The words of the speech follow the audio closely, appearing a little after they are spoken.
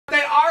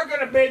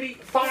but maybe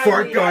 5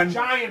 Fart gun.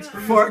 Giants for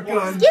Fart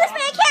gun. Excuse me,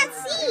 I can't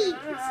see.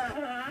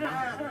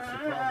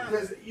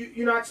 Because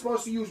you're not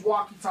supposed to use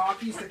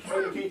walkie-talkies to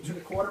communicate to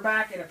the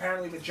quarterback, and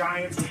apparently the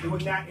Giants were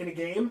doing that in a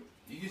game.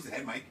 You use the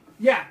head mic.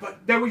 Yeah,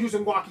 but they were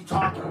using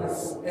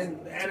walkie-talkies, and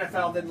the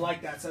NFL didn't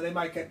like that, so they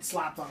might get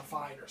slapped on a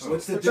fine or something.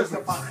 What's the Just a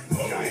difference?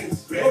 fine.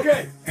 Giants.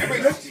 Okay. You're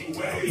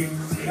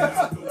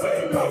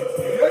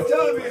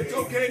telling me it's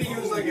okay to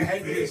use like a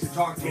headpiece to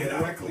talk to him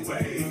directly,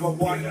 but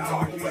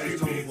walkie-talkie is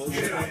total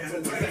bullshit.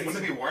 Wouldn't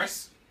it be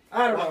worse?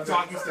 I don't know.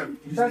 Talkies to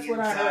That's what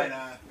I heard.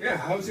 Yeah,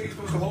 how's he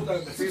supposed to hold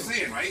that? That's what you're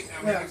saying, right? I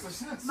mean, that makes no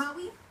sense.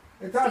 Maui,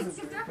 It doesn't.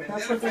 shapeshifter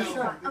That's what they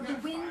said. of the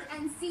wind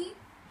and sea,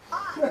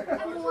 I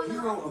am the one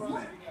Hero of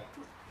men.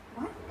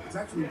 What? It's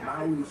actually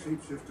Maui,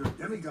 shapeshifter,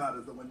 demigod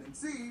of the wind and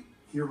sea,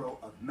 hero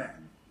of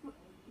men.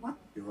 What?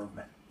 Hero of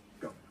men.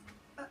 Go.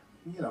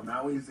 You know,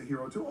 Maui is a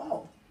hero to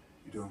all.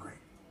 You're doing great.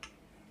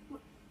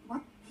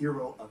 What?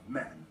 Hero of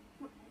men.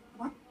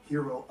 What?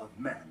 Hero of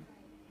men.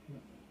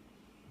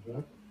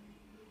 What?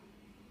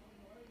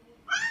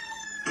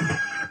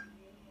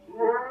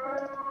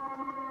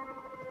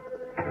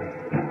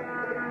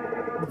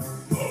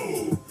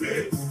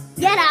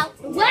 Get out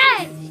the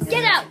way!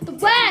 Get out the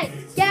way!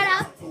 Get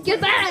out!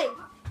 Get back!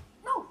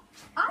 No,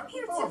 I'm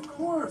here Oh, to. of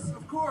course,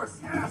 of course.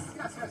 Yes.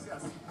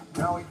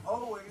 Maui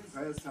always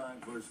has time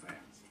for his fans.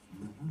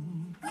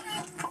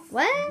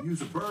 What?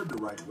 Use a bird to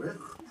write with.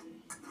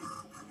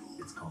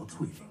 It's called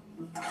tweeting.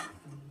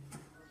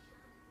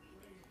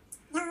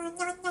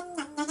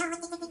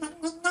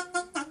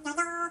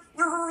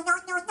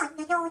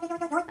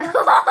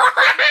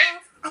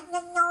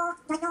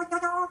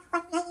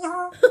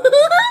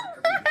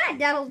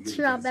 Donald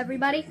Trump,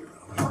 everybody.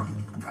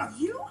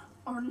 You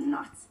are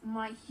not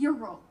my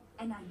hero,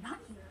 and I'm not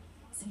here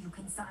so you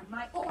can sign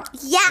my order.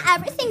 Yeah,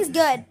 everything's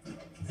good.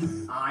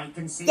 I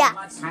can see Yeah.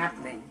 what's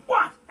happening.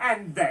 What?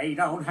 And they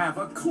don't have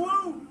a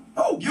clue.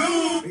 Oh,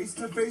 you! Face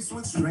to face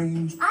with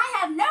strange. I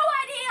have no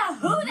idea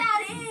who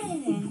that is.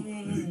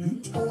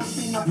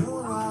 Open up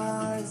your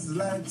eyes,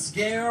 let's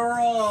Scare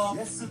off.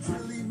 Yes, it's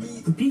really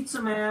me. The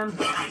pizza man.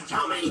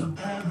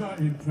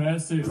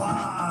 Impressive.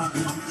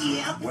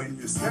 When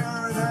you're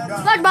staring at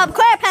SpongeBob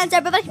SquarePants,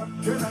 everybody.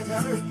 Can I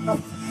get it? No.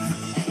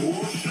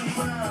 Ocean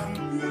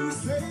man, you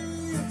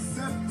say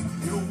except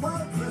you're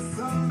worthless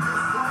son.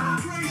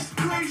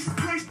 Grace.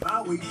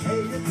 Maui, hey,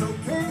 it's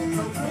okay.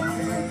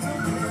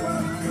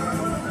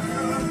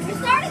 We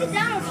started the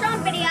Donald Trump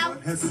video.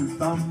 Has two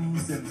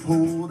thumbs and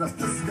pulled up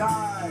the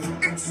sky.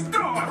 It's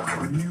dark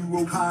when you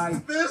go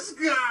high. This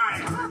guy!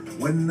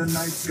 When the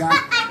night sky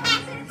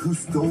who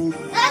stole.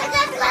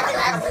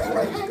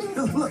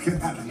 Look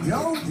at him,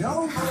 yo.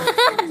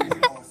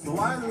 Also, I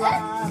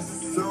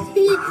lasso.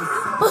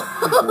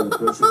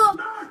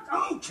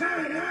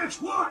 Okay, that's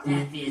what?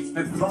 That is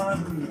for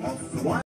fun. Also, I